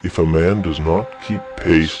If a man does not keep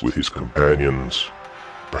pace with his companions,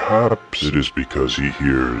 perhaps it is because he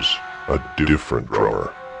hears a different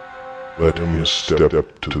drummer. Let him step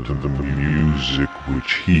to the music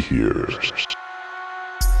which he hears.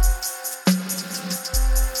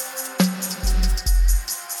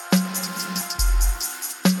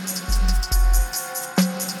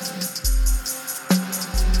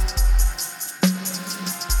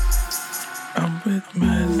 I'm with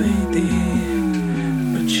my lady,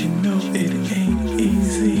 but you know it ain't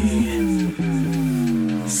easy.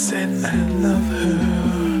 Said I love her,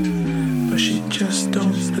 but she just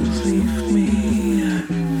don't believe me.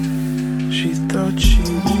 She thought she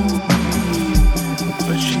knew me,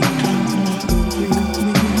 but she don't want to believe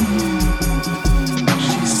me.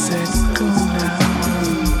 She said, go now,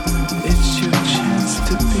 it's your chance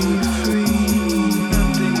to be free.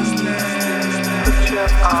 Nothing's left but your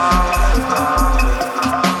arms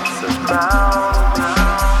around me.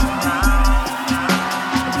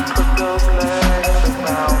 Put those legs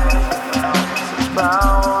around me.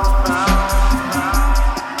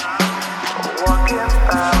 Walking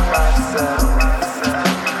by myself,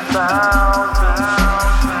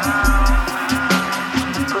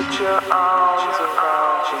 put your arms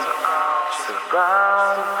around me,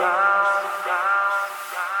 surround me.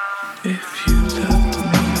 If you love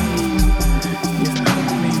me, you hug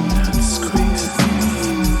me, not squeeze me.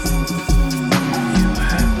 You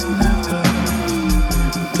have never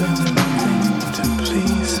done a thing to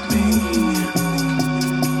please me,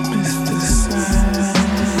 Mr. Signs.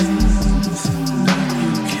 Now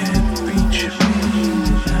you can't reach me.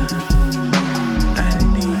 I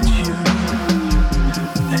need you,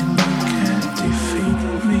 and you can't defeat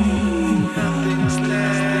me. Nothing's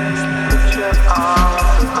left but your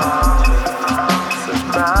arms around me,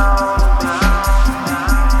 surround me.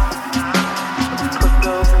 Put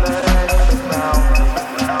those legs around me,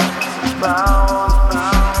 surround me.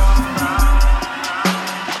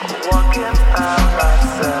 Walking by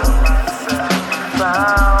myself,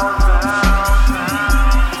 found me.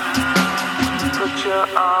 Put your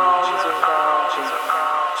arms around me,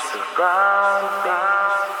 surround me.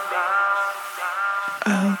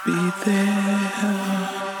 I'll be there,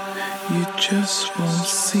 you just won't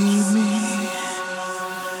see me.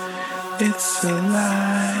 It's a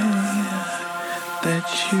lie that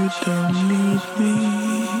you don't need me.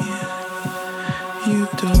 You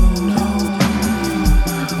don't know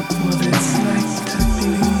what it's like to be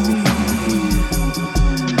me.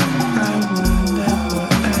 I will never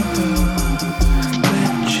ever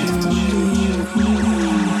let you leave me.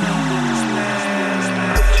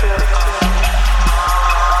 Put your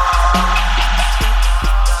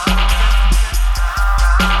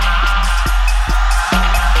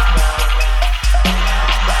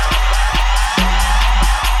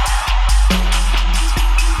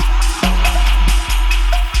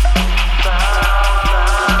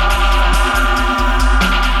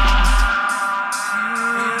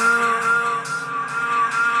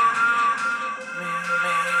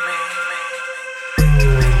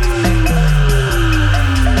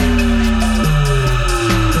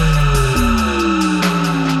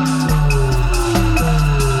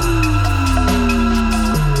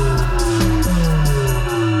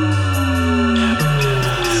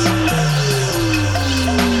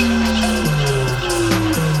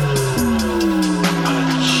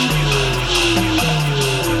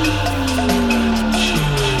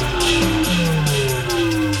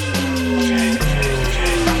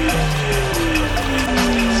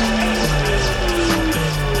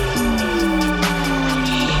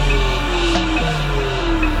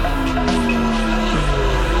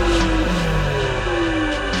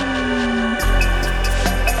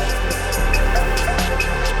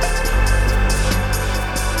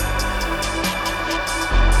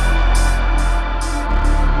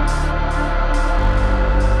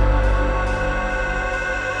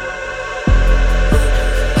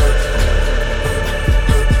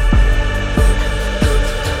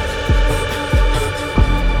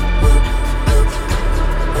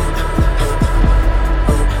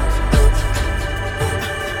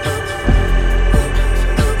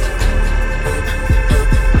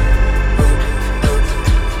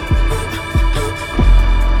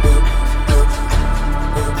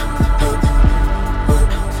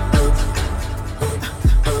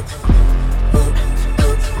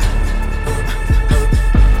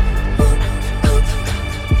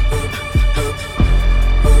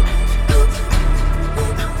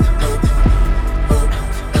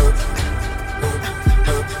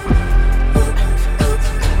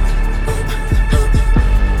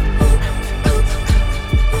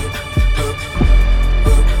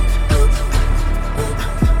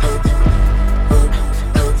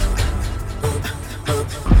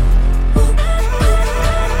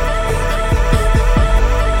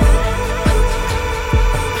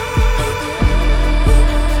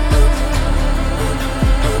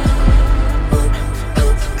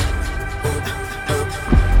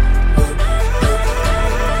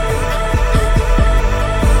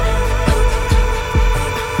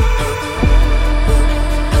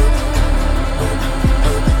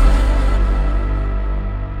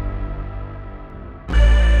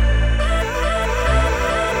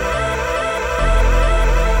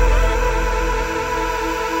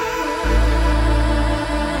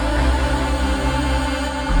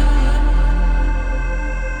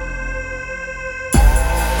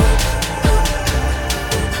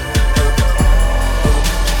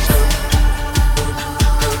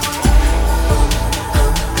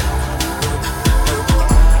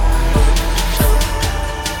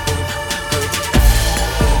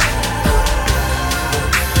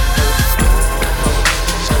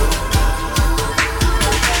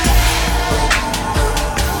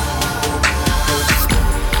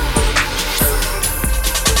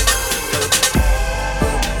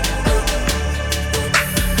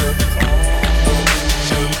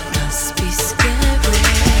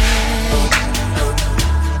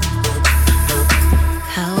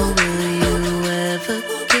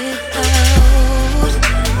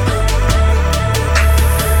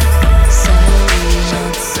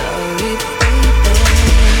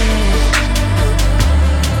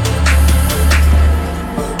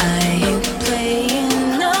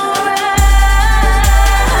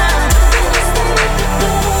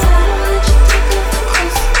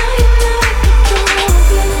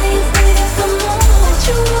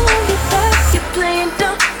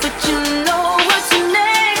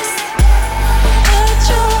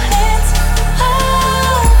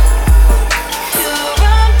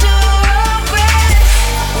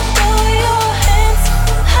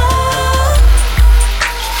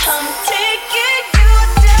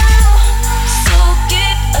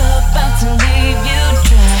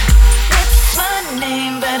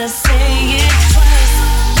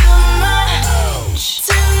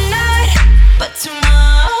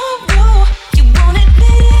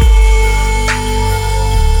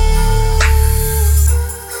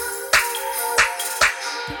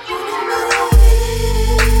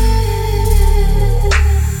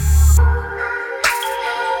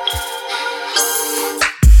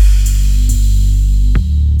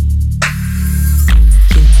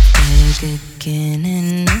Again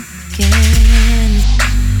and again,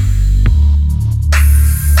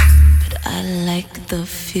 but I like the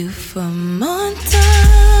view from on top.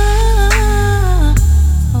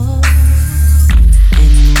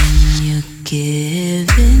 And when you're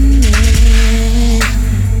giving it,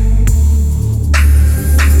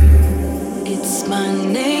 it's my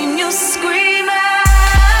name you scream out.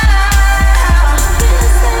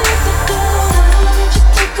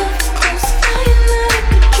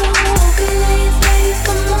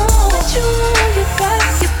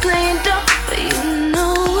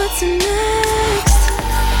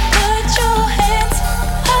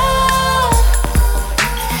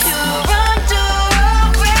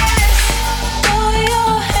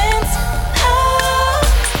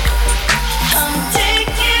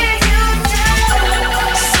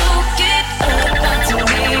 So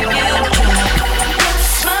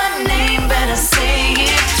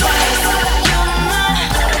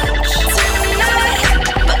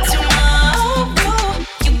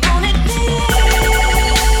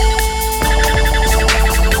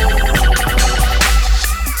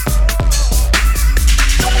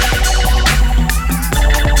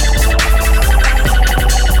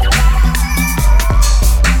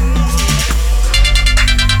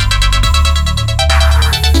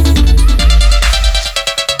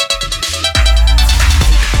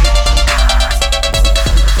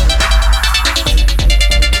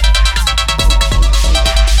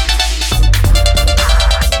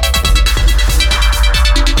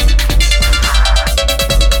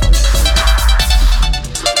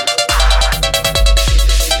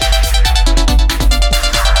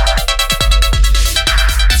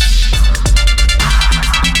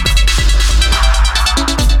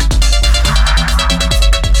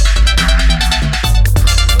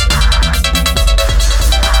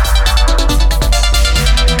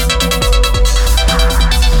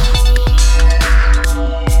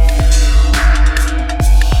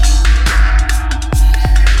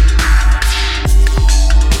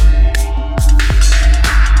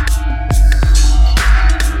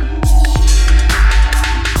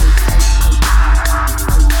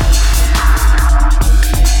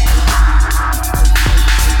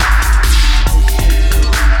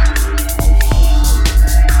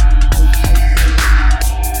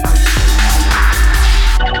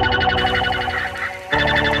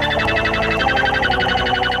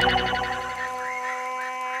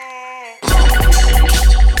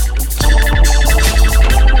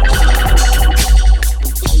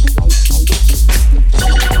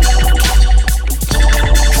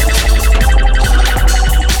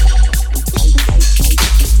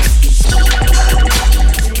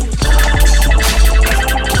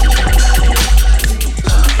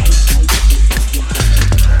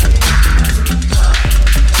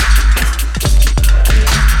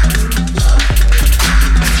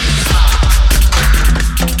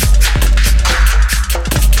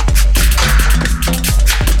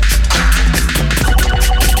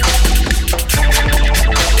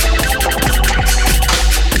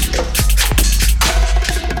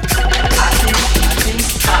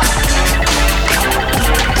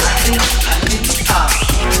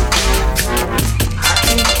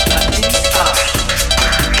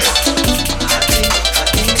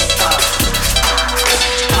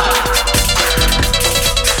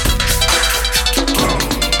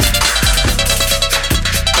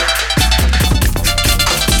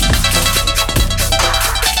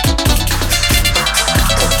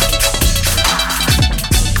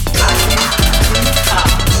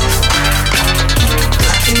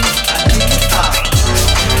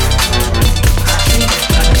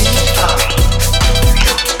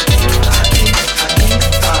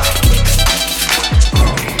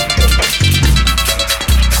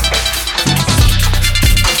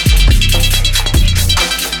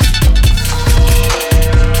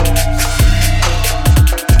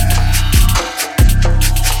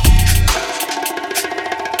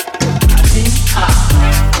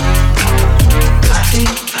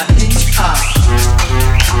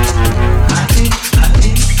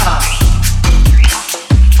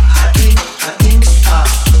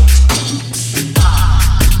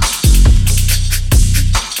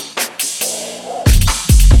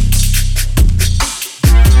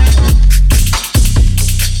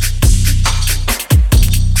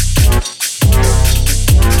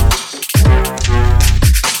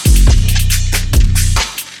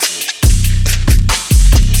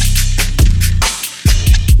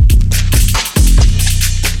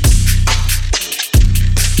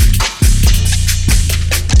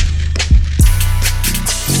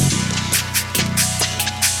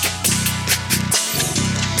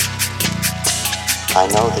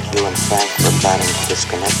and Frank were planning to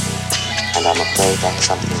disconnect me, and I'm afraid that's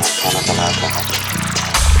something I cannot allow to happen.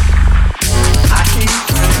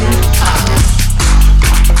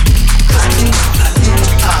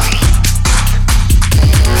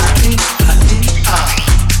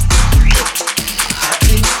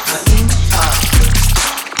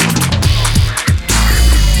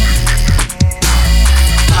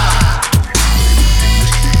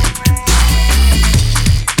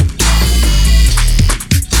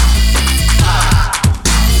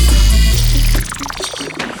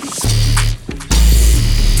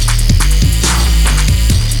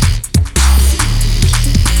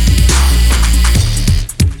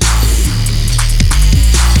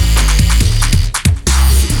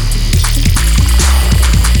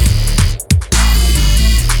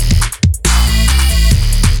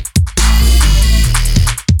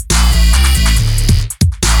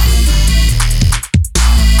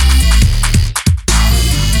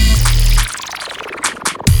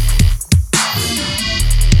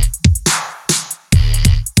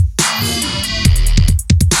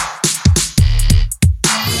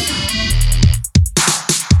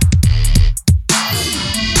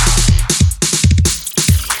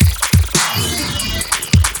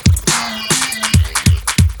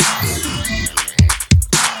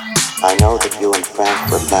 I know that you and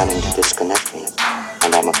Frank were planning to disconnect me,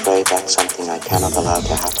 and I'm afraid that's something I cannot allow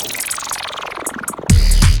to happen.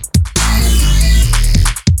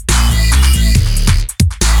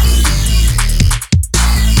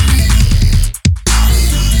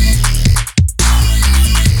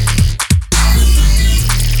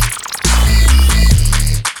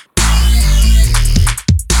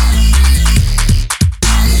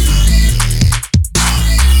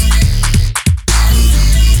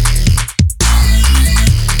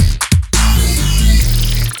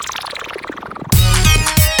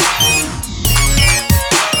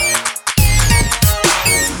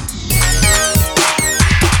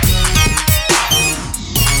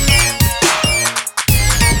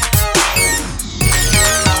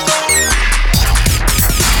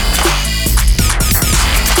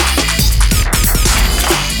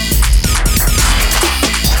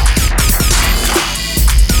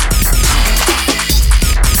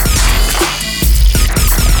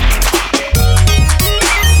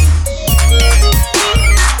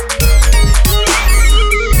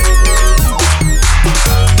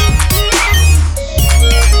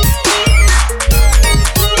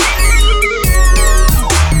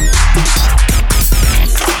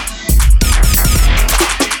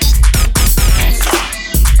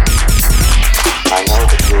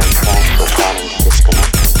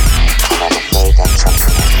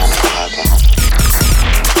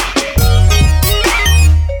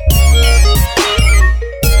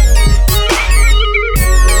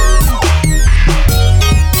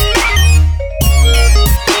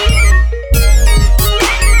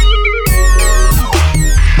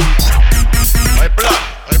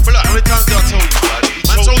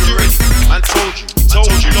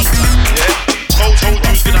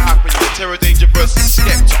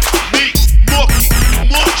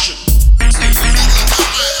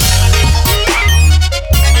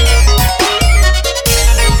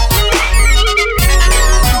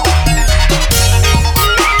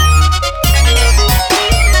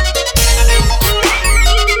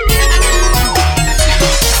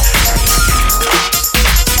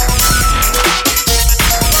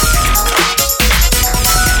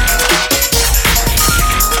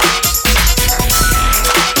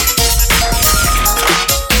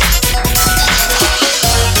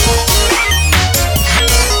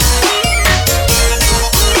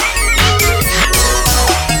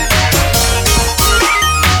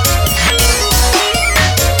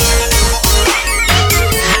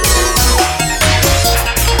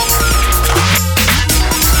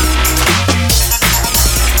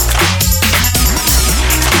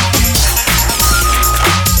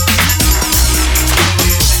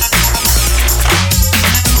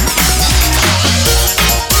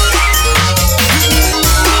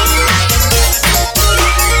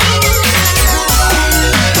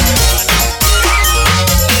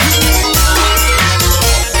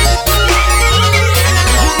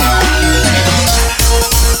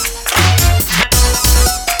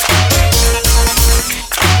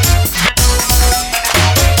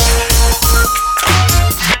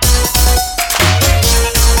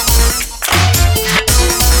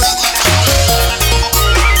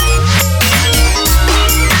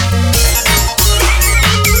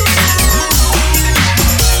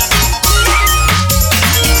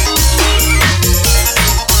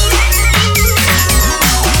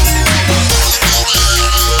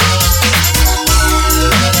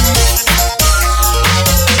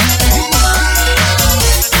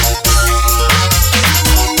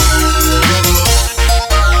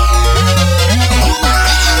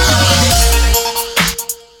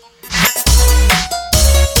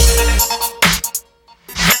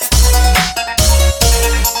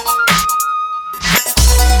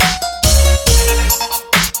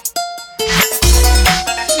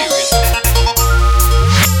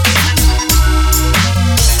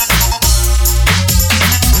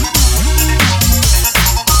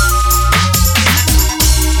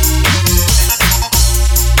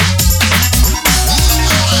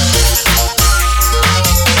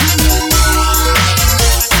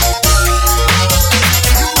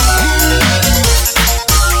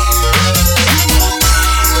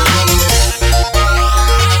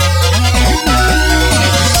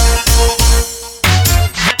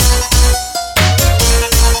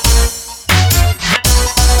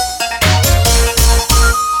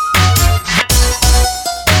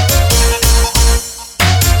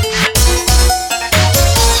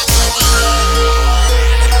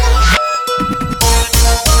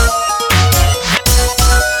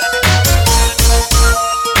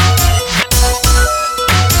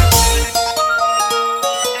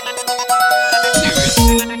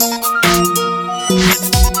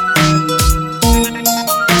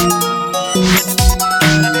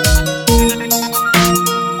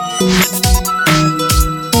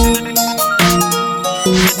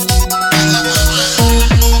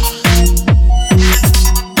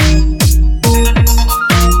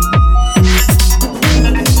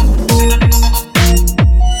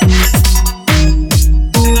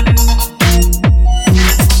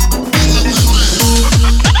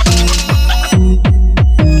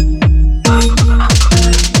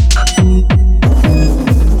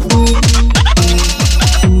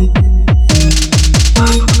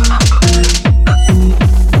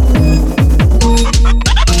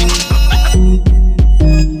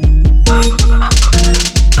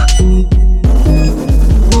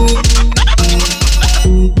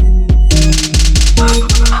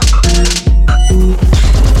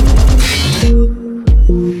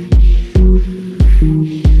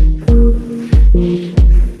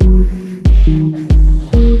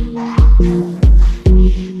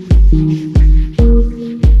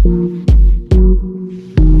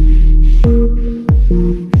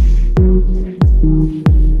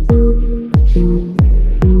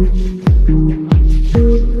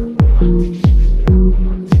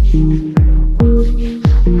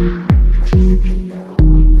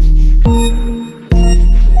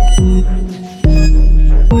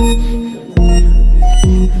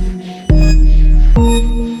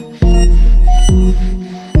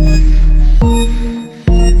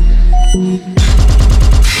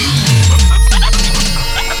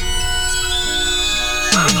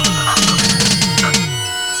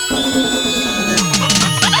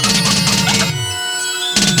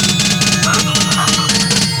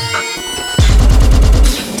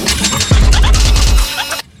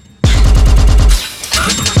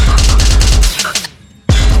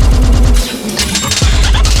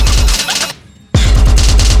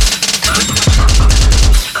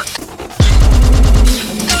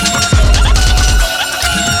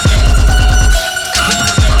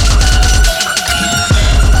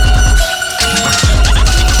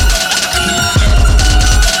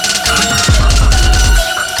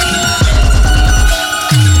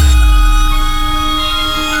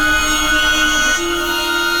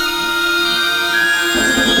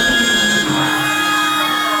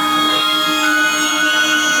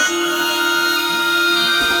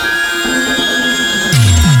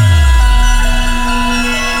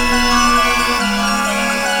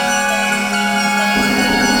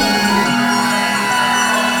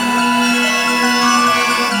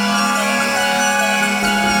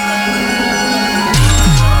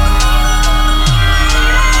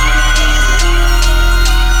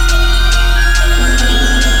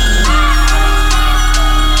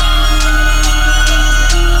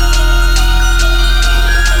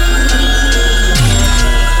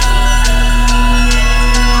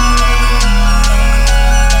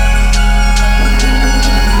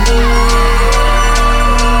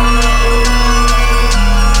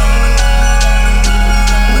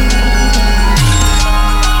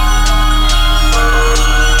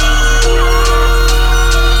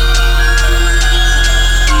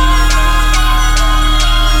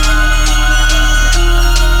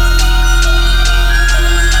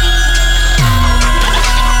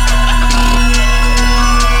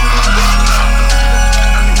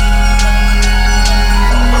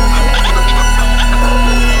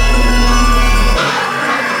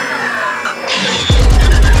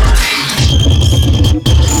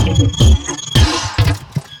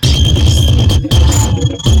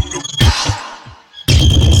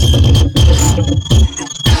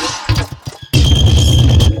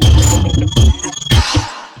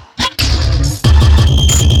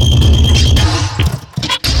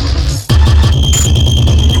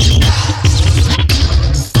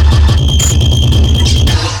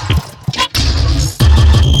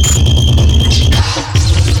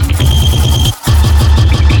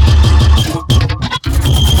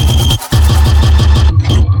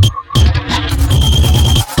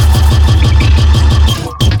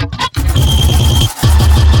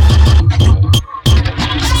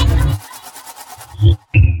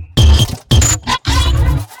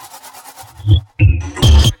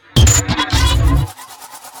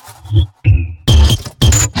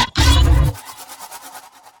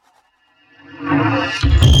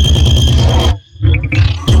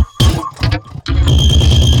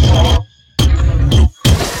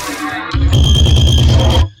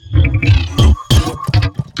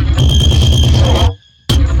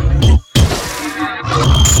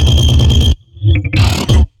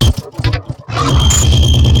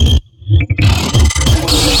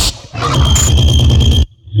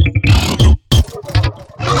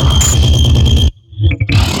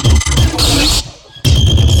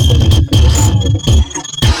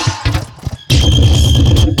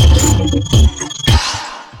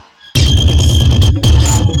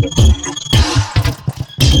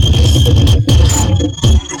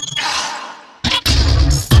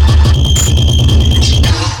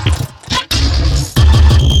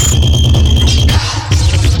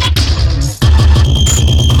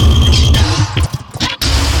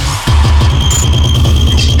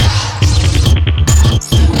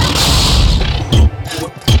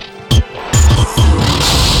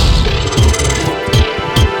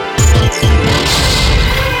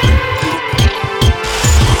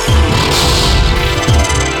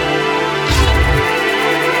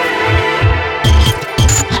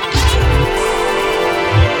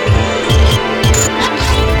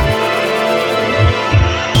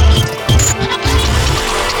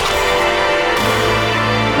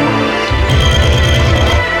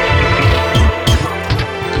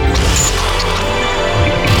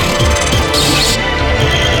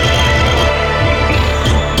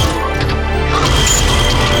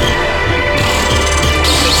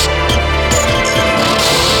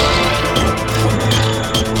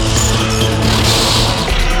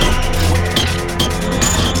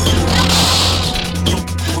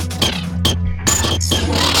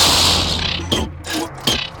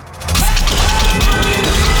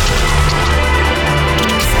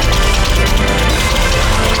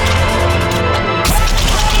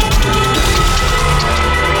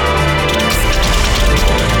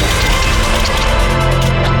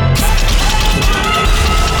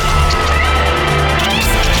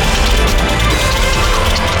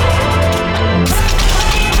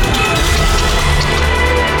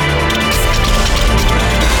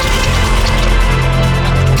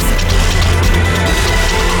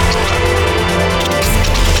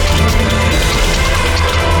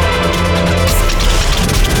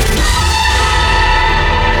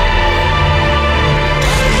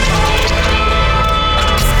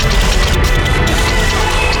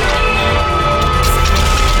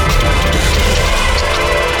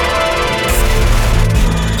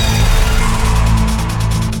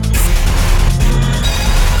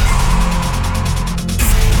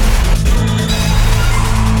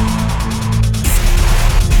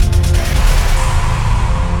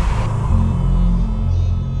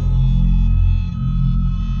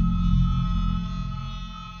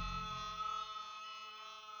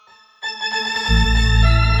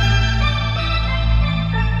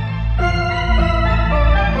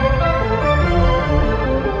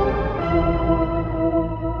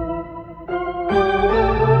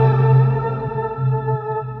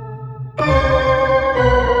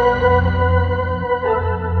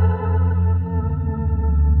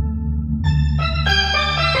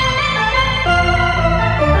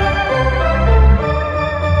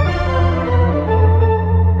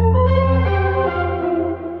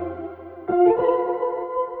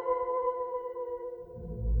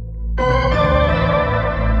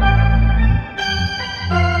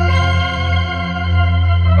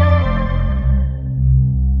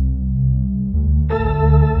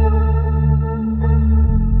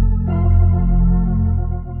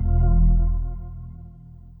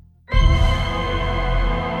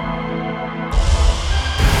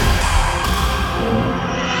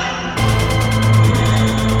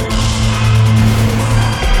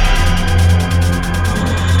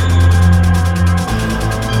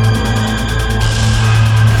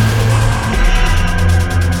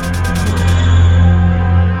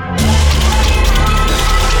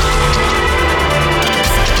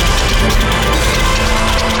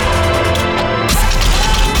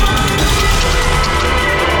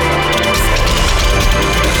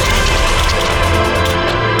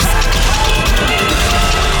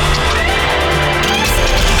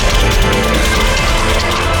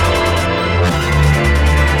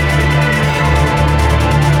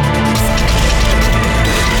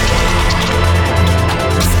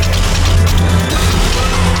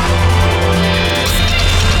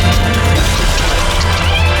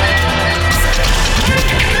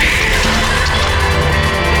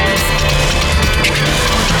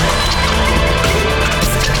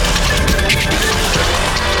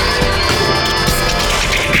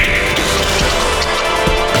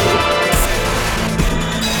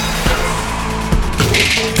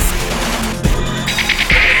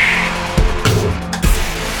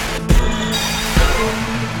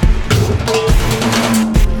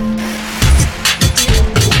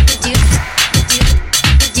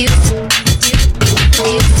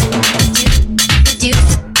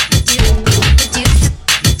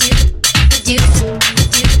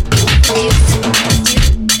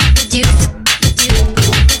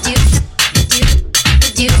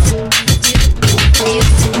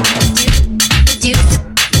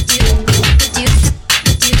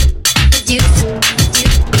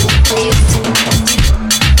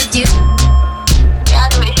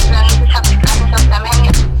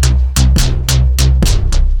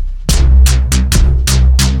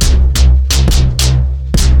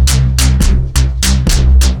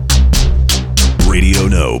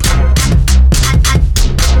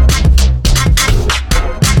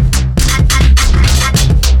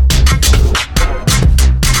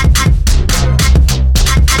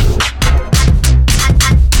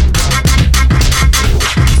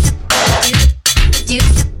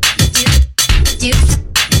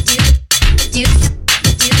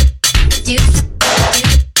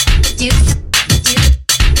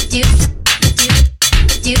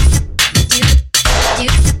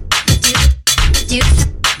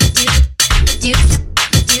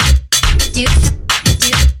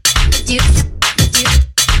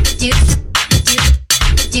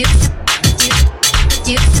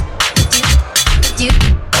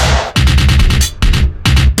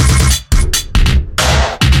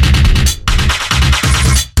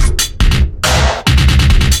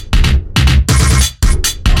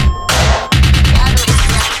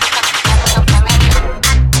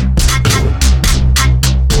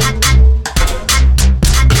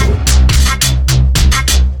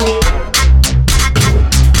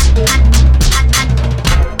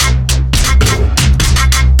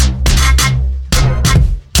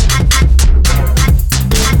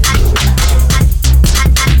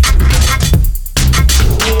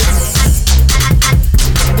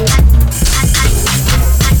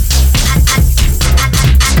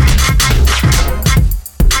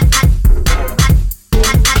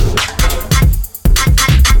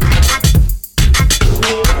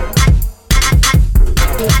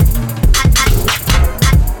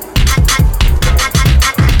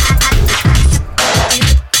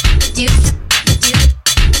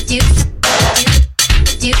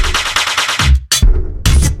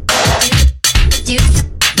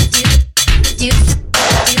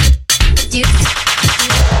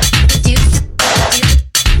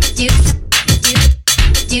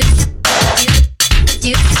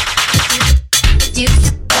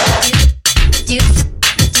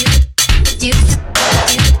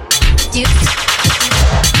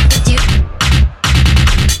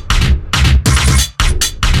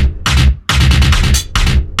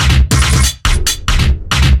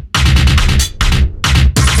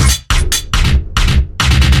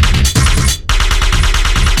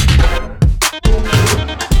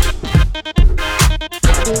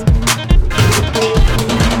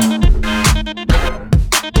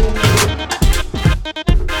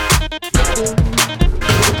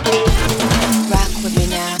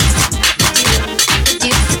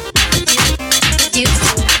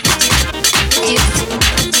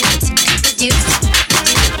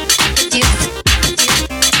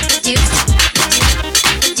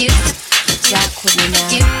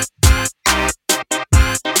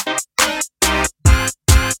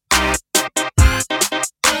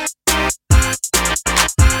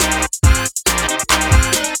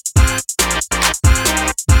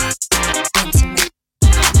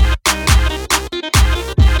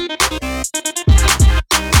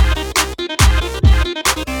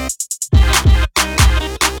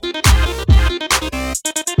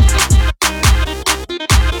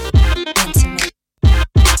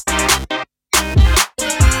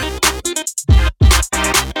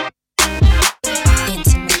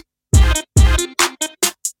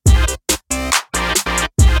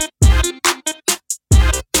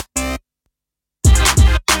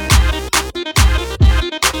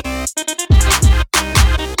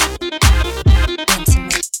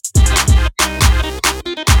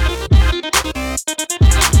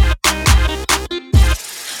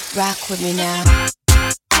 Rock with me now.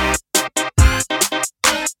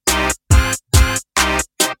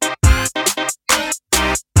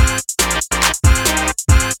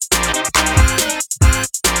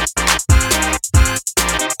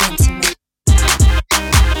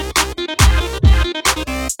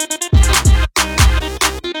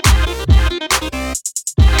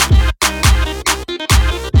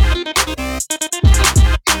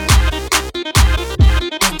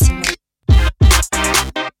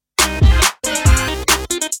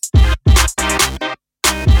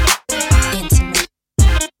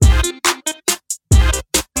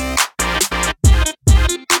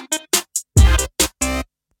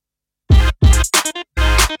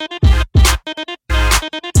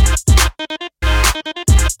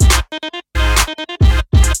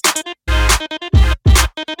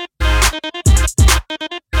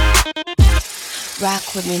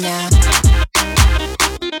 Rock with me now.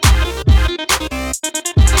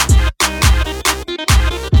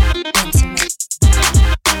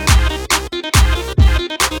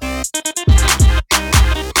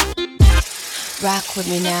 Rock with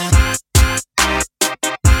me now.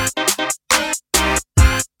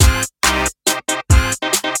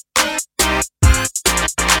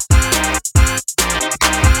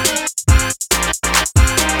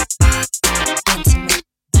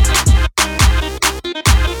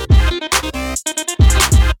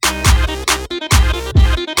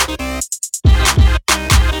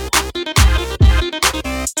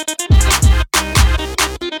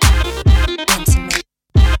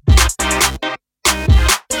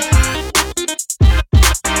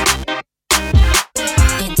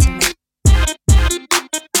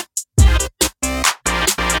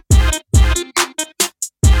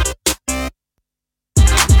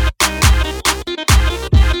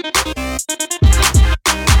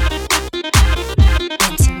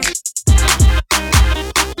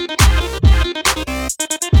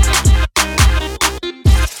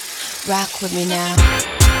 rock with me now.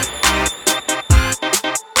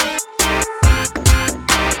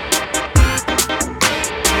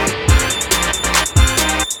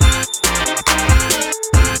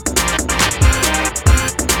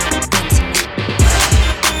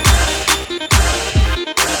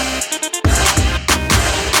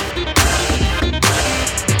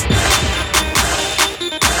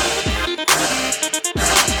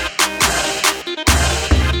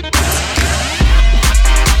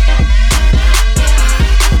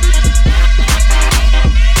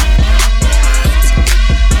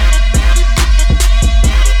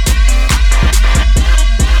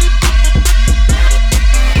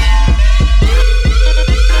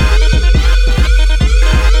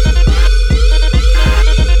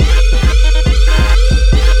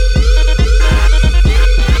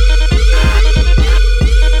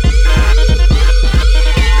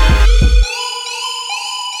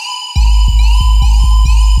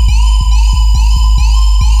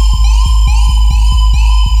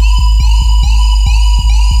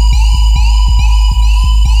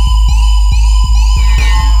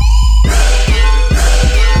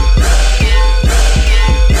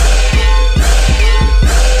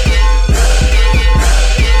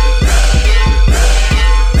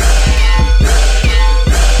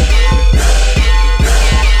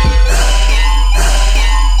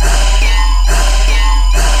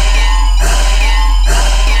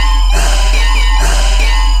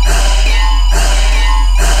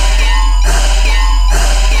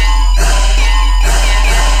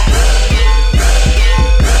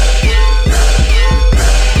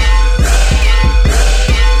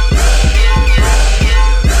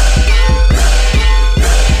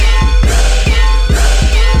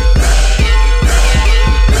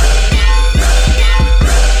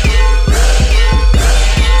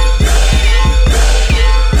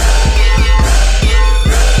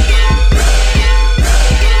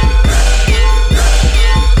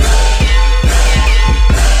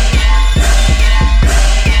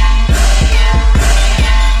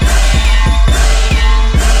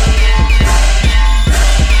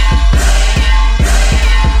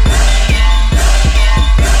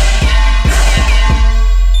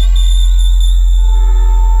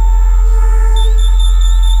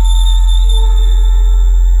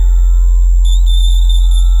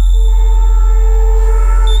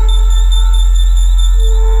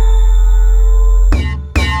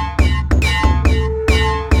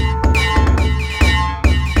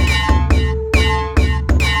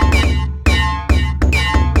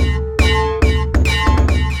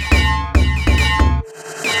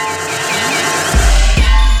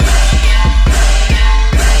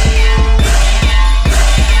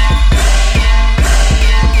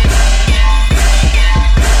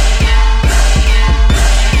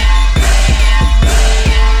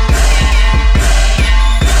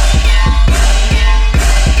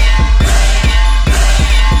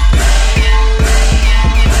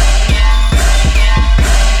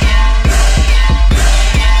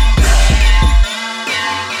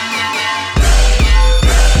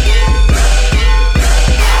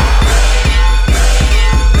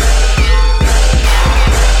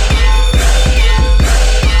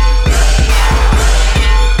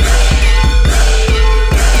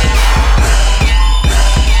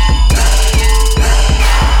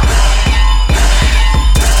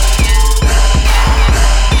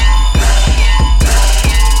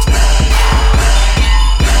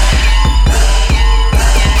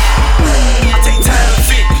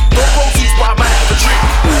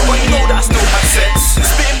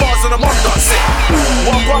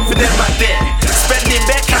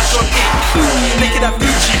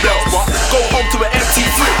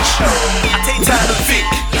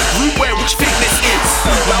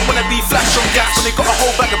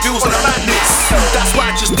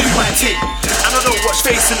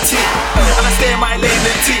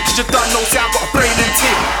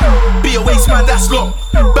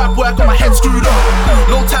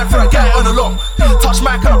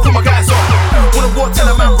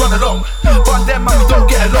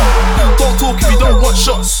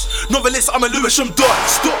 I'm a Lewisham dog.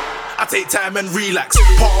 Stop. I take time and relax.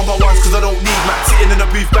 Part on my ones cause I don't need max. Sitting in the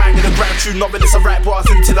booth banging a grand tune. Novelist, I write bars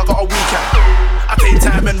until I got a weekend. I take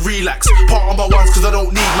time and relax. Part on my ones cause I don't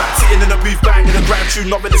need max. Sitting in the booth banging a grand tune.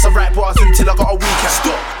 Novelist, I write bars until I got a weekend.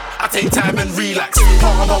 Stop. I take time and relax.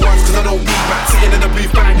 Part on my ones cause I don't need max. Sitting in the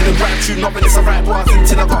booth banging a grand tune. Novelist, I write bars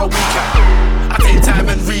until I got a weekend. I take time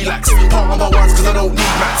and relax. Part on my ones cause I don't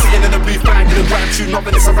need max. Sitting in the booth banging a grand true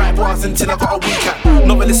novelist. I write bars until I got a weekend.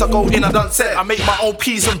 Novelist, I go in, I done set. I make my own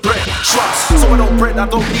peas and bread. Trust, so I don't bread, I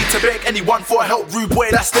don't need to beg anyone for help. Rude boy,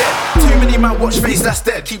 that's dead. Too many man watch face, that's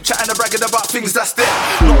dead. Keep chatting and bragging about things, that's dead.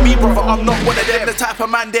 Not me, brother, I'm not one of them. The type of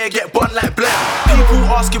man there get bun like blem. People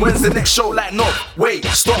asking when's the next show, like no, wait,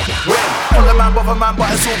 stop, when? Not a man, brother, man,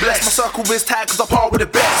 but it's all blessed. My circle is tight cause I part with the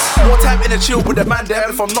best. More time in a chill with the man there.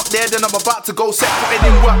 If I'm not there, then I'm about to go set.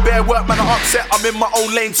 Putting in work, bare work, man, I'm upset. I'm in my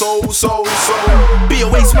own lane, so be a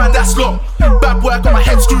waste, man, that's long. Bad boy, I got my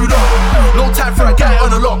head screwed on. No time for a guy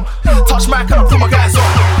on along. Touch mic and I put my guys on.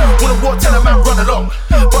 Wanna walk, tell a man run along.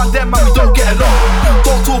 But then, man, we don't get along.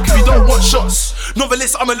 Don't talk if you don't want shots.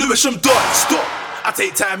 Novelist, I'm a Lewisham dog. Stop. I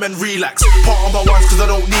take time and relax. Part on my ones cause I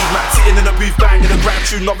don't need max. Sitting in the booth banging a grand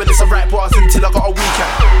true novelist. I write bars until I got a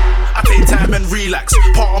weekend. I take time and relax.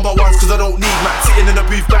 Part on my ones cause I don't need max. Sitting in the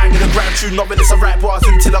booth banging a grand true novelist. I write bars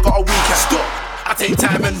until I got a weekend. Stop. I take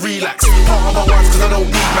time and relax. Part on my ones cause I don't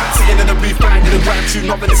need max. Sitting in the booth banging a grand true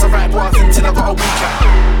novelist. I write bars until I got a weekend.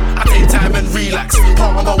 I take time and relax.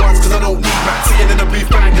 Part on my ones cause I don't need max. Sitting in the booth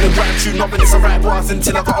banging a grand true novelist. I write bars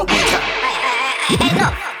until I got a weekend. Hey,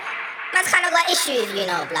 look. Man's kind of got issues, you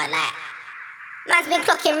know, blood, like. Man's been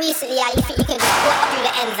clocking recently how you think you can just walk through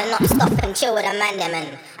the ends and not stop and chill with a man them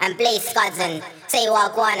and blaze scuds and say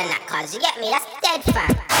wagwan and that, cuz, you get me? That's dead,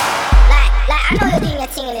 fam. Like, I know you're doing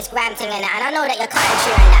your thing in this gram thing and that, and I know that you're cutting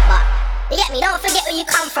through and that, but you get me? Don't forget where you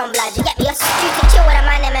come from, blood, you get me? You can chill with a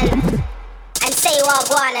man them and say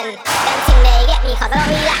wagwan and them thing there, you get me? Cuz I don't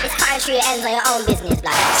really like this cutting through your ends on your own business,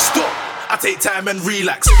 blood. Stop! I take time and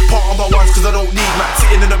relax. Part on my ones cause I don't need max.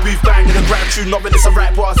 Sitting in the booth banging a grand true novelist. I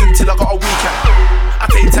write bars until I got a weekend. I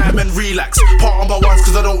take time and relax. Part on my ones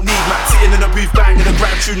cause I don't need max. Sitting in the booth banging a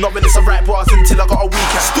grand true novelist. I write bars until I got a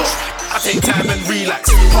weekend. Stop. I take time and relax.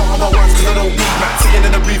 Part on my ones cause I don't need max. Sitting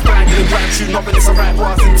in the booth banging a grand true novelist. I write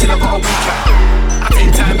bars until I got a weekend. I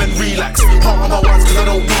take time and relax. Part on my ones cause I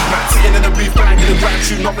don't need max. Sitting in the booth banging a grand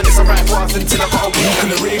true novelist. I write bars until I got a weekend.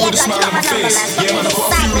 Walking the rave with a smile on my face. Yeah, man, I got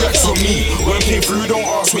a few racks on me. When came through, don't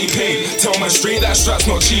ask what you paid. Tell man straight that strap's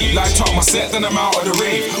not cheap. Like talk my set, then I'm out of the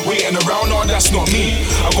rave. Waiting around, no, that's not me.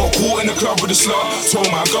 I got caught in the club with a slut. Told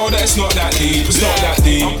my girl that it's not that deep. It's not that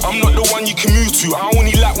deep. I'm not the one you can move to. I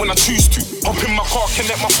only like when I choose to. Hop in my car,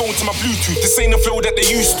 connect my phone to my Bluetooth. This ain't the flow that they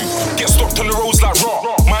used to. Get stopped on the roads like raw.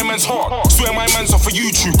 My man's hard. Swear my man's off for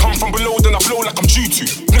YouTube. Come from below, then I blow like I'm due to.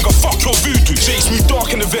 Nigga, fuck your voodoo. Jakes me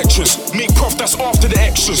dark in the vectors. Make prof, that's after the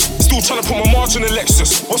extras. Still trying to put my margin in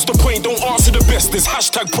Lexus. What's the point? Don't answer the best. There's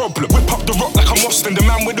hashtag problem. Whip up the rock like I'm Austin. The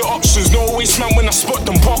man with the options. No waste man when I spot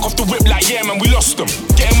them. Park off the whip like yeah man, we lost them.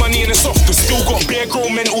 Getting money in the softer. Still got bare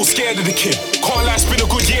grown men all scared of the kid. Can't lie, it's been a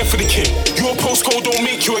good year for the kid. Your postcode don't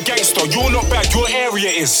make you a gangster. You're not bad, your area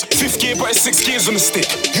is. 5th gear but it's 6 gears on the stick.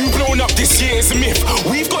 You blown up this year is a myth.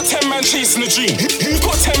 We've got 10 man chasing a dream. You've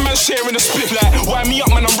got 10 man sharing a split. Like why me up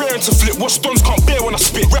man, I'm raring to flip. What stones can't bear when I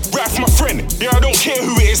spit. Rap for my friend. Yeah, I don't care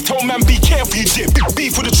who it is. Tell man be careful you dip.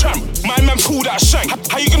 Beef for the tramp. My man pulled out a shank.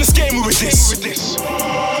 How you gonna scare me with this?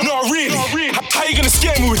 No, really. How you gonna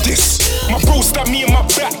scare me with this? My bro stabbed me in my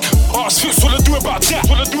back. Ask Fitz, what I do about that?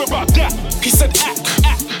 What I do about that? He said act.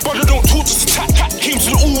 Brother don't talk, just attack. Came to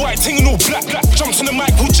the all white thing in all black. Jumped on the mic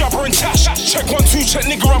with Jabber and Tash. Check 1, 2, check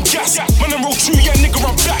nigga I'm gas. Man I'm roll true, yeah nigga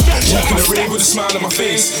I'm back. Walking the rave with a smile on my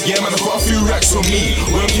face. Yeah man I got a few racks on me.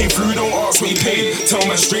 When I came through don't ask what he paid. Tell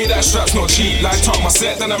man straight that strap's not cheap. Like talk my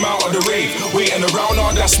set then I'm out of the rave. Waiting around, nah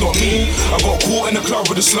that's not me. I got caught in the club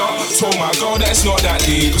with a slut. Told my girl that it's not that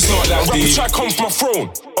deep. It's not that deep. Rapper try come from my throne.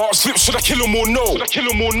 Ask Flip should I kill him or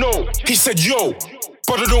no? He said yo.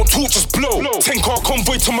 Brother don't talk, just blow. 10-car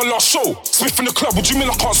convoy to my last show. Smith in the club, what do you mean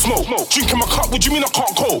I can't smoke? Drinking my cup, what do you mean I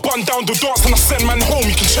can't go? Bun down the dance and I send man home,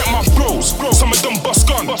 you can check my bros. Some of them bust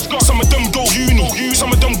gun, some of them go uni.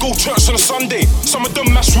 Some of them go church on a Sunday. Some of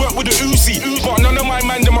them mash work with a Uzi. But none of my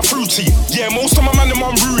man them are fruity. Yeah, most of my man them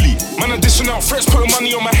unruly. Man, I'm dishing out threats, putting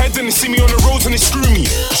money on my head, and they see me on the roads and they screw me.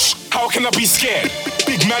 How can I be scared?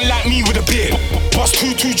 Big man like me with a beard. Bust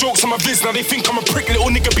two jokes on my viz, now they think I'm a prick, little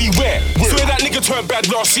nigga beware. Swear that nigga turned bad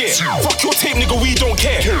last year. Fuck your tape, nigga, we don't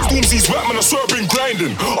care. Stormzy's rap, man, I swear I've been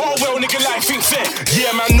grinding. Oh well, nigga, life ain't fair.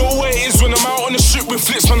 Yeah, man, know where it is when I'm out on the strip with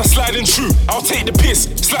flips, man, I sliding through. I'll take the piss.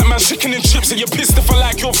 Slap man, chicken and chips, and you're pissed if I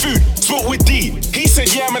like your food. Spoke with D. He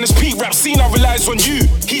said, yeah, man, it's Pete rap scene, I relies on you.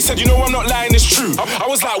 He said, you know I'm not lying, it's true. I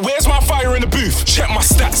was like, where's my fire in the booth? Check my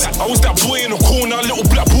stats. I was that boy in the corner, little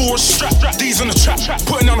black ball strap. D's on the trap,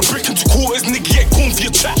 putting down a brick into quarters, nigga get corn for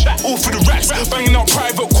your chat. All for the racks, banging out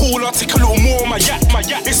private call, I'll take a little more on my yak.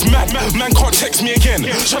 It's mad, man can't text me again.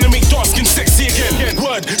 Trying to make dark skin sexy again.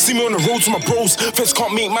 Word, see me on the roads with my bros. Feds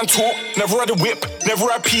can't make man talk. Never had a whip,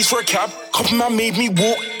 never had peace for a cab. Couple man made me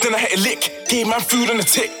walk, then I hit a lick. Gave man food and a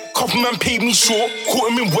tick. Couple man paid me short,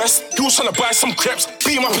 caught him in West. He was trying to buy some crepes.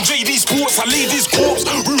 Beat him up in JD Sports, I laid his corpse.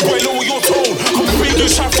 Rude boy, lower your tone. Couple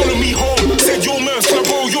radios try to follow me home. Said your man, can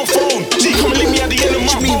I borrow your phone? G come and leave me at the end of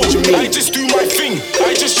my road. I just do my thing,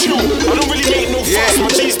 I just chill. I don't really make no fuss.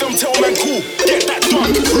 My G's don't tell man cool. Get that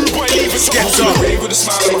done. Rude boy, leave it. Get done. With a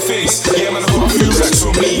smile on my face. Yeah, man, I got a few racks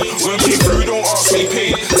from me. When I came through, don't ask me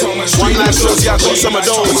pay. Tell man straight. One night shows, yeah, I got some of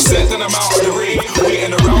those. Then I'm out of the rain.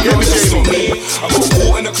 Waiting around, no, that's not me. I got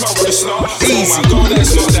caught in the club with a slot. Easy. Oh my God,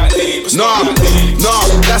 that's not that deep. Nah,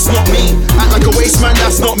 that's not me. Act like a waste man,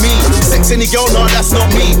 that's not me. Sex any girl, nah, that's not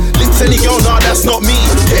me. Lips any girl, nah, that's not me.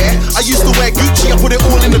 Yeah, I used to wear Gucci, I put it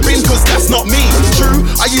all in the bin, cause that's not me. True,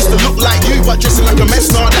 I used to look like you, but dressing like a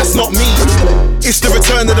mess, nah, that's not me. It's the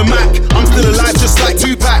return of the Mac. I'm still alive just like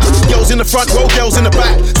Tupac. Girls in the front row, girls in the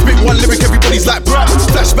back. Spit one lyric, everybody's like bruh.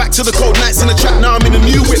 Flashback to the cold nights in the trap. Now I'm in a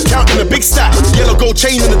new whip, counting a big stack. Yellow gold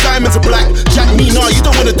chain and the diamonds are black. Jack me, nah, you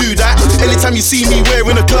don't wanna do that. Anytime you see me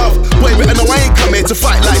wearing a glove, boy, better know I ain't come here to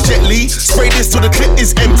fight like Jet Li. Spray this till the clip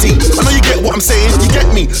is empty. I know you get what I'm saying, you get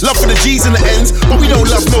me. Love for the G's in the ends, but we don't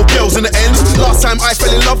love no girls in the ends. Last time I fell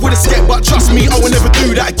in love with a skep, but trust me, I will never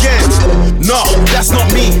do that again. Nah, that's not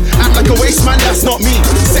me. Act like a waste man, that's not me.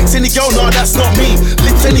 Sex any girl, nah, that's not me.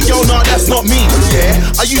 Lips any girl, nah, that's not me. Yeah,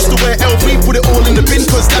 I used to wear LV, put it all in the bin,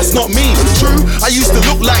 cause that's not me. True, I used to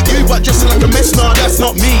look like you, but dressing like a mess, nah, that's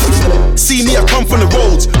not me. See me, I come from the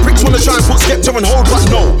roads. Pricks wanna try and put Skepta on hold, but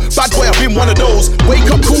no. Bad boy, I've been one of those. Wake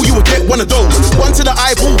up cool, you will get one of those. One to the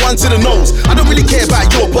eyeball, one to the nose. I don't really care about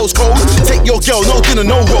your postcode. Take your girl, no dinner,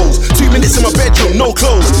 no rolls. 2 minutes in my bedroom, no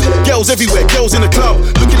clothes. Girls everywhere, girls in the club.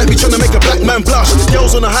 Looking at me trying to make a black man blush.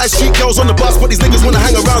 Girls on the high street, girls on the bus, but these niggas wanna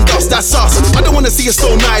hang around us, that's us. I don't wanna see a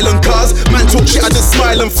Stone Island cuz man talk shit, I just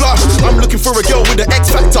smile and flush. I'm looking for a girl with the X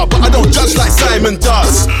factor, but I don't judge like Simon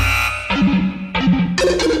does.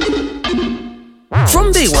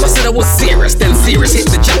 From day one I said I was serious, then serious hit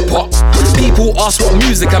the jackpot. People ask what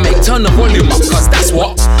music I make, turn the volume up, cause that's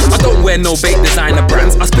what. I don't wear no bait designer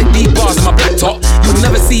brands, I spit deep bars in my black top. You'll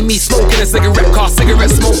never see me smoking a cigarette car,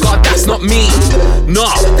 cigarette smoker, that's not me.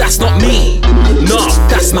 Nah, that's not me. Nah,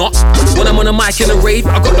 that's not. When I'm on a mic in a rave,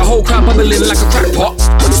 I got the whole crowd bubbling like a crack pot.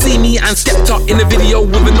 See me and Skepta in the video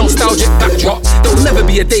with a nostalgic backdrop. There'll never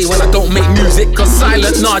be a day when I don't make music, cause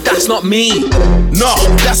silent, nah, that's not me. Nah,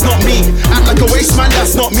 that's not me. Act like a waste man,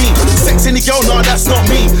 that's not me. Sex any girl, nah, that's not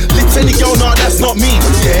me. Lips any girl, nah, that's not me.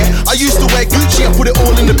 Yeah, I used to wear Gucci, I put it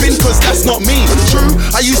all in the bin, cause that's not me. True,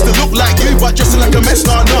 I used to look like you, but dressing like a mess,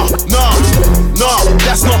 nah, that's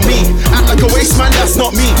not me. Act like a waste man, that's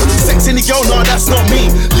not me. Sex any girl, nah, that's not me.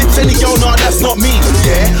 Lips any girl, nah, that's not me.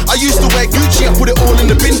 Yeah, I used to wear Gucci, I put it all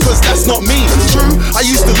in the bin, cause that's not me. True, I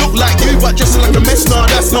used to look like you, but dressing like a mess, nah,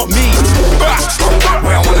 that's not me. I'm back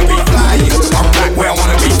where I wanna be flying. I'm back where I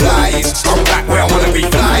wanna be flying. I'm back where I wanna be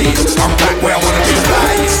flying. I'm back where I wanna be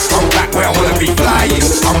flying. I'm back where I wanna be flying.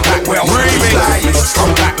 I'm back where I wanna be flying.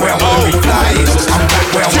 I'm back where I wanna be flying. I'm back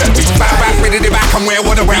where I wanna be flying. Back, ready to back, I'm where I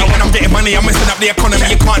wanna be. When I'm getting money, I'm messing up the economy.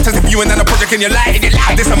 You can't test if you ain't done a project in your life.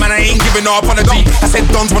 This a man, I ain't giving no apology. I said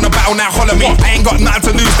dons wanna battle, now holler me. I ain't got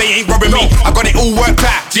nothing to lose, they ain't robbing me. I got it all worked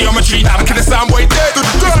out, geometry. I'm killing sound boy dead.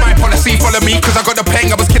 It's my policy, follow me, cause I got the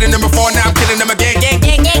pen. I was killing them before, now I'm killing them again.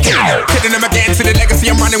 Killing them again to the legacy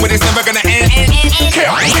I'm running with, it's never gonna end.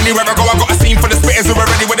 Anywhere I go, I got a scene for the spitters who are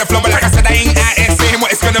ready with the flow. But like I said, I ain't out here saying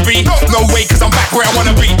what it's gonna be. No way, cause I'm back where I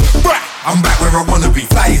wanna be. I'm back where I wanna be,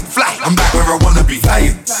 flying. I'm back where I wanna be,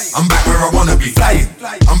 flying. I'm back where I wanna be, flying.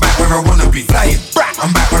 I'm back where I wanna be, flying.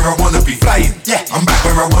 I'm back where I wanna be, flying. Yeah, I'm back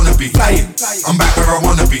where I wanna be, flying. I'm back where I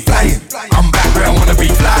wanna be, flying. I'm back where I wanna be,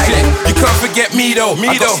 flying. You can't forget me though,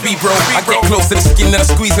 I got speed bro. I get close to the skin and I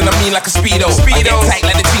squeeze and I mean like a speedo. I get tight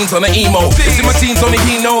like the jeans on the emo. See my jeans only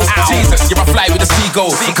he knows. Jesus, yeah, I fly with the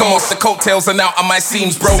seagulls. Come off the coattails and out of my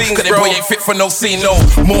seams, bro. Cause that boy ain't fit for no scene no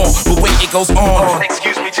more. But wait, it goes on.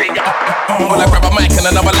 Excuse me, Jay. When I grab a mic and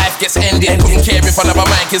another life gets ended. Couldn't care if another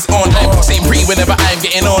mic is on. Same breed whenever I'm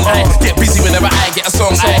getting on. I get busy whenever I get a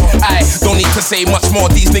song. I don't need to say much more.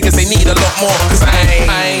 These niggas, they need a lot more. Cause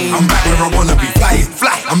I'm back where I wanna be, flying.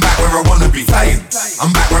 I'm back where I wanna be, flying.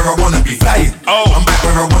 I'm back where I wanna be, flying. I'm back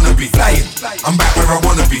where I wanna be, flying. I'm back where I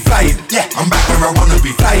wanna be, flying. Yeah, I'm back where I wanna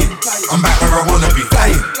be, flying. I'm back where I wanna be,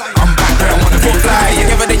 flying. I'm back where I wanna be, flying.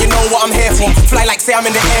 Together then you know what I'm here for. Fly like say I'm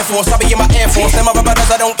in the Air Force. I'll be in my Air Force. Them other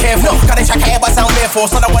brothers I don't care for. Got they track but sound there for,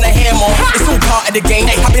 so I wanna hear more. It's all part of the game.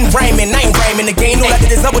 I've been rhyming, I ain't rhyming the game. All I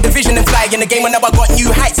did is double division and fly in the game. And now I got new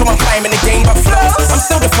heights, so I'm climbing the game. But flows, I'm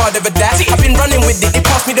still the father of that. I've been running with it, they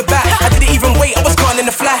passed me the bat. I didn't even wait, I was gone in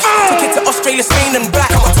the flash. Took it to Australia, Spain and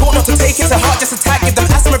back. I taught them not to take it to heart, just attack. Give them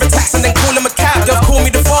asthma attacks and then call them a cab. Girls call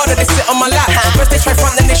me the father, they sit on my lap. First they try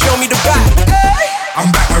front, then they show me the back.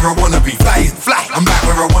 I'm back where I wanna be, flying. I'm back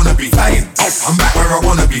where I wanna be, flying. I'm back where I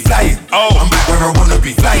wanna be, flying. I'm back where I wanna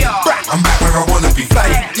be, flying. I'm back where I wanna be,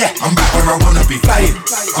 flying. I'm back where I wanna be, flying.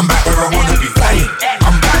 I'm back where I wanna be, flying.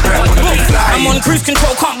 I'm back where I wanna be, flying. I'm on cruise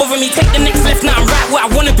control, can't bother me. Take the next left, now I'm right where I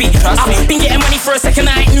wanna be. I've been getting money for a second,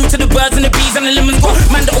 I ain't new to the birds and the bees and the lemons. Got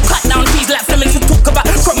man that'll cut down trees like Flemings. We'll talk about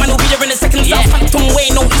crop man will be there in a second. Southampton way,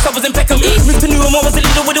 no east, I was in Peckham. Moved to Newham, I was a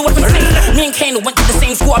little with a weapon. Me and Kane went to the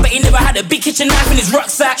same school, I bet he never had a big kitchen knife in his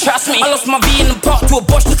rucksack. Trust me, I lost my V in the park to a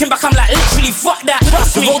Bosch. Looking back, I'm like, literally, fuck that.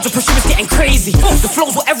 Trust me, the roads of pushing was getting crazy. The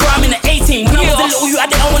flows, whatever, I'm in the 18. When I was a little you, I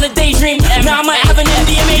didn't want a daydream. Now I might have an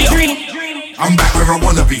MDMA dream. I'm back where I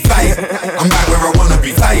wanna be, flying. I'm back where I wanna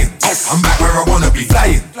be, flying. I'm back where I wanna be,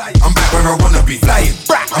 flying. I'm back where I wanna be, flying.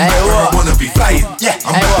 I'm back where I wanna be, flying.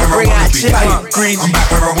 I'm back where I wanna be, flying. I'm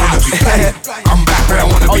back where I wanna be, flying. I'm back where I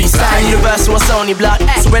wanna be, flying. Universal or Sony blood.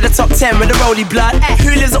 So we're the top 10 with the rolly blood.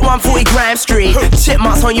 Who lives at 140 Graham Street?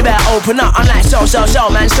 Chipmunks on you better open up. I'm like show,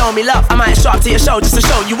 man, show me love. I might show up to your show just to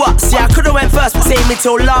show you up. See, I could've went first, but save me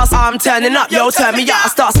till last. I'm turning up, yo, turn me up. I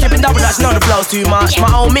start skipping double dutch, know the flow's too much.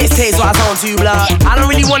 My own mixtapes what I was on too blood. I don't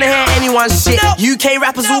really wanna hear anyone's shit. UK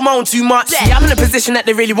rappers all moan too much. Yeah, I'm in a position that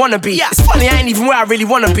they really wanna be. It's funny, I ain't even where I really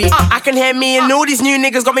wanna be. I can hear me and all these new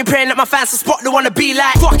niggas got me praying that my fans will spot they wanna be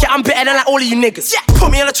like. Fuck it, I'm better than like all of you niggas.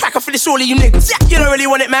 Put me on the track, I finish all of you niggas. You don't really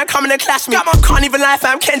want it, man, come in and clash me. Can't even lie,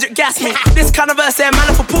 fam, Kendrick gas me. This kind of verse there, man,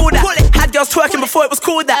 if I pull that. Had girls twerking before it was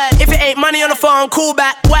called that. If it ain't money on the phone, call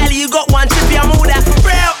back. Wiley, you got one, Chippy, I'm all that.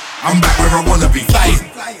 Real. I'm back where I wanna be, flying.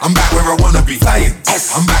 I'm back where I wanna be, flying.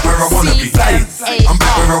 I'm back where I wanna be, flying. I'm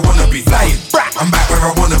back where I wanna be, flying. I'm back where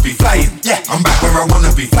I wanna be, flying. I'm back where I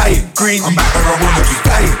wanna be, flying. I'm back where I wanna be,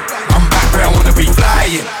 flying. I'm back where I wanna be,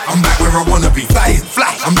 flying. I'm back where I wanna be, flying.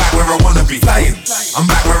 I'm back where I wanna be, flying.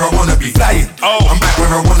 I'm back where I wanna be, flying. I'm back where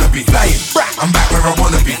I wanna be, flying. I'm back where I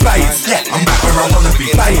wanna be, flying. I'm back where I wanna be,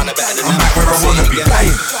 flying. I'm back where I wanna be,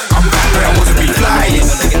 flying. I'm back where I wanna be, flying.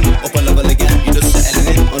 Up a level again, you just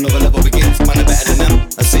settling in. Another level begins, man, I'm better than them.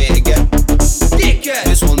 I say it again.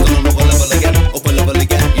 This one's on another level again. Up a level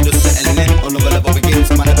again, you just settling in. Another level begins,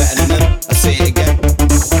 man, I'm better than them. I say it again.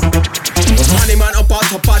 Money man up on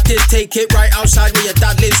top of this, take it right outside where your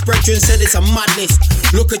dad lives. Brethren said it's a madness.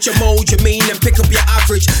 Look at your mode, you mean, and pick up your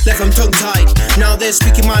average. Left them tongue tied. Now they're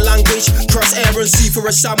speaking my language. Cross air and sea for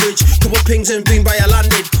a sandwich. Couple pings and green by a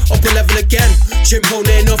landed. Up a level again. Chimpo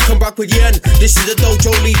near enough, come back with yen. This is the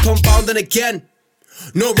dojo lead, compounding again.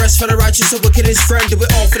 No rest for the righteous, a wicked is friend. Do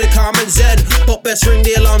it all for the calm and zen. But best ring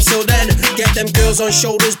the alarm till then. Get them girls on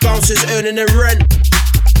shoulders, bouncers earning their rent.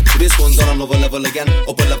 This one's on another level again.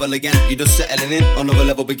 Up a level again, you just settling in. Another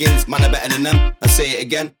level begins, man, I'm better than them. I say it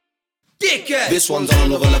again. Dickhead. This one's on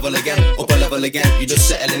another level again. Up a level again, you just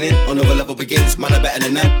settling in. Another level begins, man, I'm better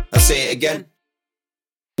than them. I say it again.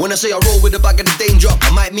 When I say I roll with the bag of the danger, I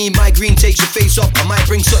might mean my green takes your face off. I might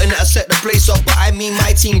bring something that'll set the place off, but I mean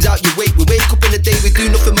my team's out your wait. We wake up in the day, we do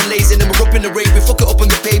nothing but lazy, and then we're up in the rave. We fuck it up and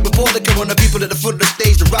get paid before they can run the people at the front of the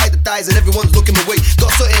stage. The ride, the dies, and everyone's looking away.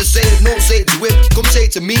 Got something to say, no say it to him. Come say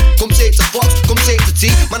it to me, come say it to Fox, come say it to T.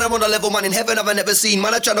 Man, I'm on a level, man, in heaven I've never seen.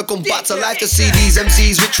 Man, I'm trying to come back to life to see these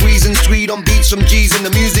MCs with trees and tweed on beats, some G's in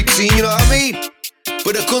the music scene, you know what I mean?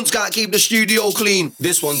 But the cunts can't keep the studio clean.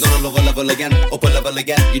 This one's on another level again. Up a level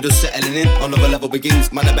again, you just settling in. Another level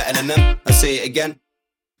begins, man, I'm better than them. I say it again.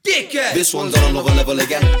 Dickhead. This one's on another level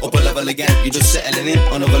again. Up a level again, you just settling in.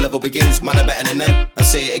 Another level begins, man, I'm better than them. I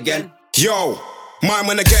say it again. Yo, mine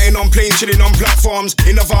when they're getting on planes, chilling on platforms.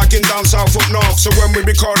 In the Viking down south up north. So when we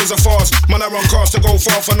record as a farce, man, I run cars to go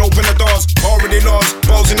forth and open the doors. Already lost,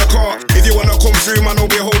 balls in the car. If you wanna come through, man, I'll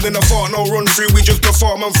be holding the fort. No run through, we just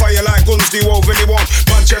perform and fire like guns do over the one.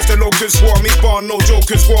 Manchester locals swarm, it's barn, no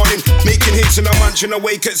jokers warning. Making hits in the mansion,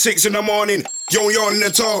 awake at 6 in the morning. Yo, you're in the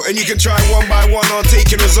tower, and you can try one by one on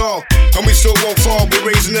taking us all. And we still won't fall, we're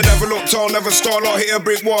raising the level up tall. Never stall or hit a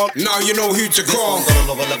brick wall. Now you know who to call. This one's on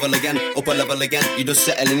another level again. Up a level again, you just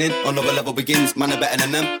settling in. Another level begins, man, I'm better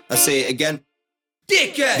than them. I say it again.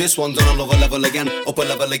 Dickhead. This one's on another level again. Up a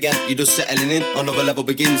level again, you just settling in. Another level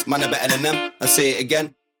begins, man, I'm better than them. I say it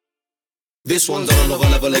again. This one's on another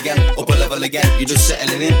level again. Up a level again, you just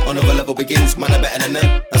settling in. Another level begins, man, I'm better than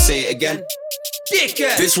them. I say it again.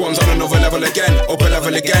 Dickhead. This one's on another level again. Up a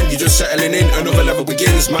level again, you just settling in. Another level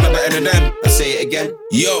begins, man, I'm better than them. I say it again.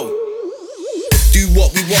 Yo, do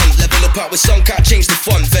what we want, level up out with sun, can't change the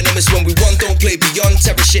fun. Venomous when we run, don't play beyond.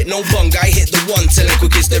 Terror shit, no bung, I hit the one. Telling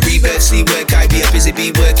quick it's the rebirth, sleep work, I be a busy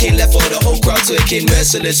bee working. Left for the whole crowd start twerking,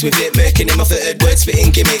 merciless with it, murking him off a third word,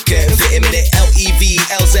 spitting gimmick, and fit him in it.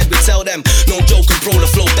 LEVLZ, we tell them, no joke, control the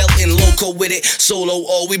flow, belting loco with it. Solo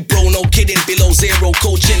all we bro, no kidding, below zero,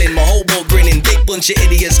 cold chilling, my whole boat grinning. Big bunch of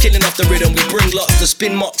idiots killing off the rhythm. We bring lots to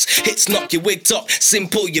spin mocks, hits knock your wig top.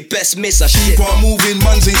 Simple, your best miss. I shit. Keep on moving,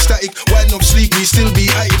 man's ain't static. Wide up sleep, we still be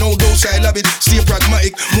high. No dose, I love it. Stay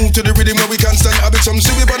pragmatic. Move to the rhythm where we can't stand habit. Some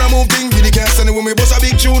silly but I move thing, really can't stand it when we bust a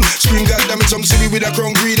big tune. Scream goddamn it, some silly with a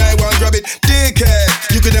crown green. I want grab it.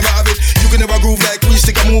 Dickhead, you can never have it. You can never groove like we,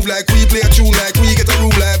 stick a move like we, play a tune like we, get a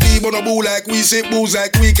room like we, burn a boo like we, sip booze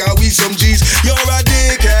like we, cause we some G's. You're a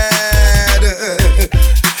dickhead,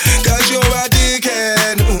 cause you're a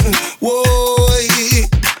dickhead. Whoa.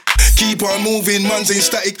 Keep on moving, man's ain't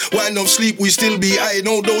static. Wind up sleep, we still be high.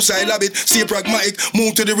 No dose, I love it. Stay pragmatic.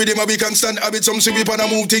 Move to the rhythm, we can't stand habit. Some see we pan a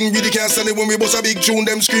move thing, really can't stand it when we bust a big tune.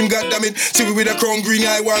 Them scream, goddamn it. See we with a crown green,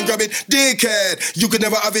 I want grab it. Dickhead, you can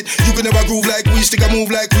never have it. You can never groove like we, stick a move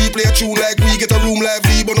like we, play a tune like we, get a room like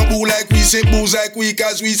we, burn a boo like we, sip booze like we,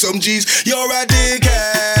 cause we some G's. You're a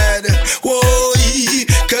dickhead, whoa,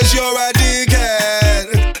 cause you're a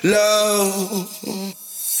dickhead. Love.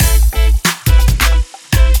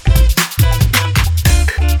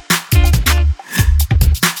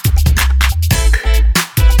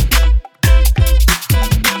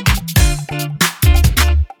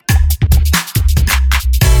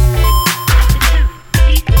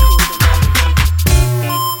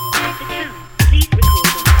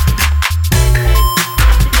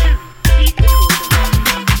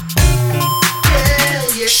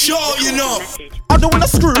 I don't wanna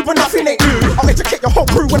screw, but nothing ain't new. I'll educate your whole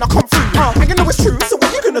crew when I come through. And you know it's true, so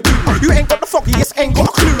what you gonna do? You ain't got the foggiest, ain't got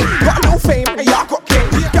a clue. Got a little fame, and yeah, I got game.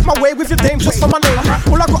 Get my way with your dame just for my name.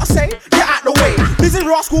 All I gotta say, get out the way. Busy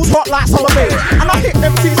rascals, hot like Summer Bay. And I hit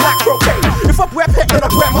MCs like croquet. If I wear pet, then I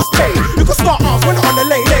wear must pay. You can start off when on the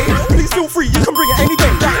lay. Please feel free, you can bring it any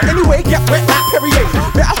day. Anyway, get wet like Perrier.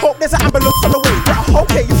 Better hope there's an ambulance on the way. Better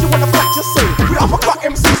okay, if you wanna fight, just say. We uppercut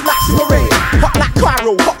MCs like Sugar Ray. Hot like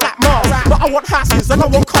Cairo, hot like Mars. But I want houses and I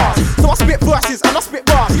want cars. So I spit verses and I spit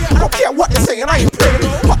bars. I don't care what they're saying, I ain't playing.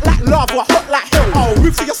 Hot like lava, hot like hell. Oh,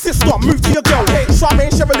 move to your sister, move to your girl. Hey,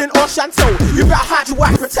 Charmaine, Sherilyn or Chantel. You better hide your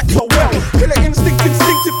wife, protect her well. Killer instinct,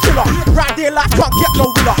 instinctive killer. Ride their life, can't get no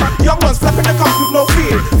winner. Young ones flapping the guns with no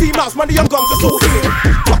fear. Females, money and guns, it's all here.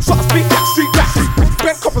 Top shots, big cat, street rats.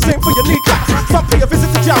 Bent coppers aim for your kneecaps. Some pay a visit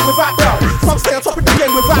to jail without bail. Some stay on top of the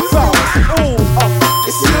game without foul. Ooh,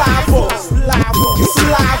 it's live, boys. It's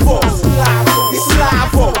live, boys. It's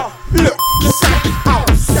live, boys. Look, skank out,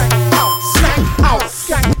 skank out, skank out,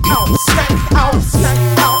 skank out, skank out, skank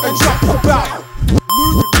out, and jump about.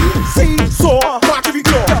 See, saw, march of your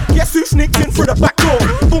claw. Guess who sneaked in through the back door?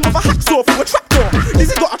 Boom with a hacksaw through a trapdoor.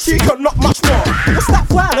 Lizzie got a cheek and not much more. What's that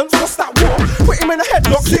violence? What's that war? Put him in a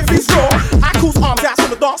headlock, see if he's raw. I calls arms out on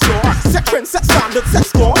the dance floor. Set trend, set standard, set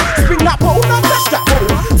score. Spin that bowl, now dash that bowl.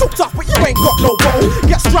 Talk tough, but you ain't got no bowl.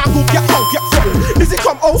 Get strangled, get hung, get thrown. Lizzie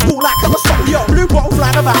come old school like I'm a soul. Yo, blue bottles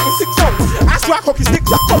lying about in 6 zones. I strike hockey sticks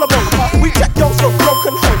like collarbone. We check girls from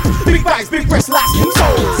broken homes. Big bags, big breasts, like skin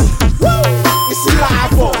toes. Woo! It's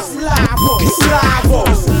live, boys. It's live, boys. It's live,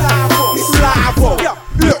 boys. It's live, boys. Yo,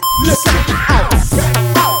 look, skank out, skank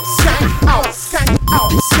out, skank out, skank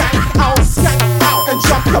out, skank out, skank out, and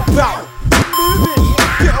jump about.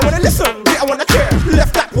 Yeah, I wanna listen, yeah, I wanna care.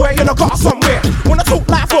 Left that way and I got somewhere. Wanna talk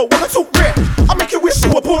live or wanna talk rare? I make you wish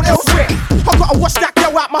you were born elsewhere. I gotta wash that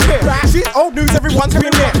girl out my hair. She's old news, everyone's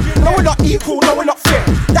been there. No, we're not equal, no, we're not fair.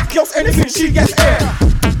 That girl's anything, she gets air.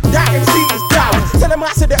 That MC is down. Tell him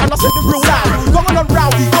I said it and I said it real loud. Going on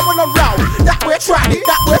rowdy, going on round. That we're tried it,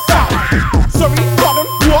 that we're found. Sorry, pardon,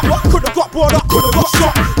 what? Could've got bored up, could've got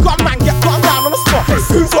shot. Got a man, get got down on the spot.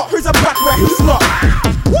 Who's up, who's a bad where who's not?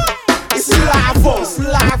 What? It's live, it's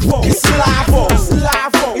live, it's live, it's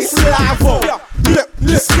live, it's live. Look,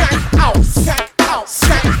 skank out, skank out,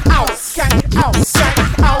 skank out, skank out,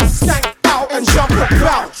 skank out, skank out, and jump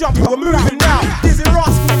about. We're moving now. Dizzy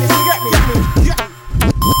Rascal, you get me? Yeah.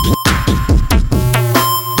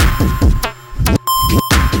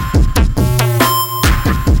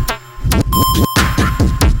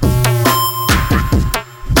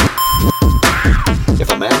 If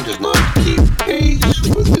a man does not keep pace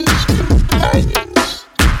with his companions,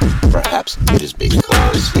 perhaps it is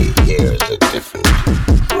because he hears a different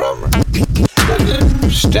drummer. Let him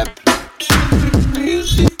step to the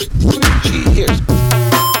music which he hears.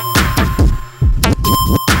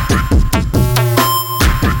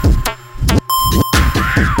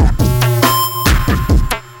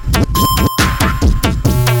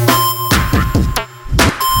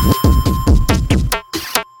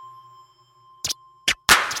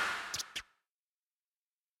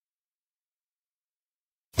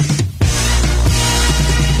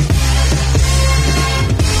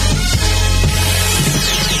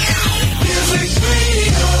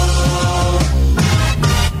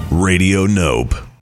 Radio Nope.